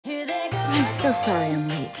I'm so sorry I'm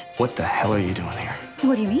late. What the hell are you doing here?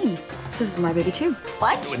 What do you mean? This is my baby too.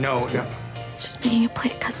 What? No. She's making a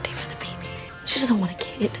play to custody for the baby. She doesn't want a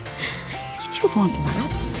kid. You two won't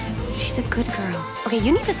last. She's a good girl. Okay,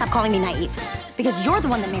 you need to stop calling me naive. Because you're the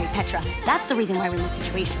one that married Petra. That's the reason why we're in this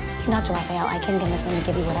situation. Not to Raphael, I can convince him to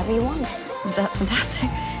give you whatever you want. That's fantastic.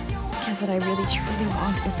 Because what I really truly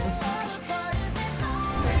want is this baby.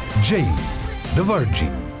 Jane, The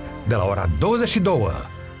Virgin, de la ora 22,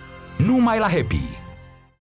 numai la Happy.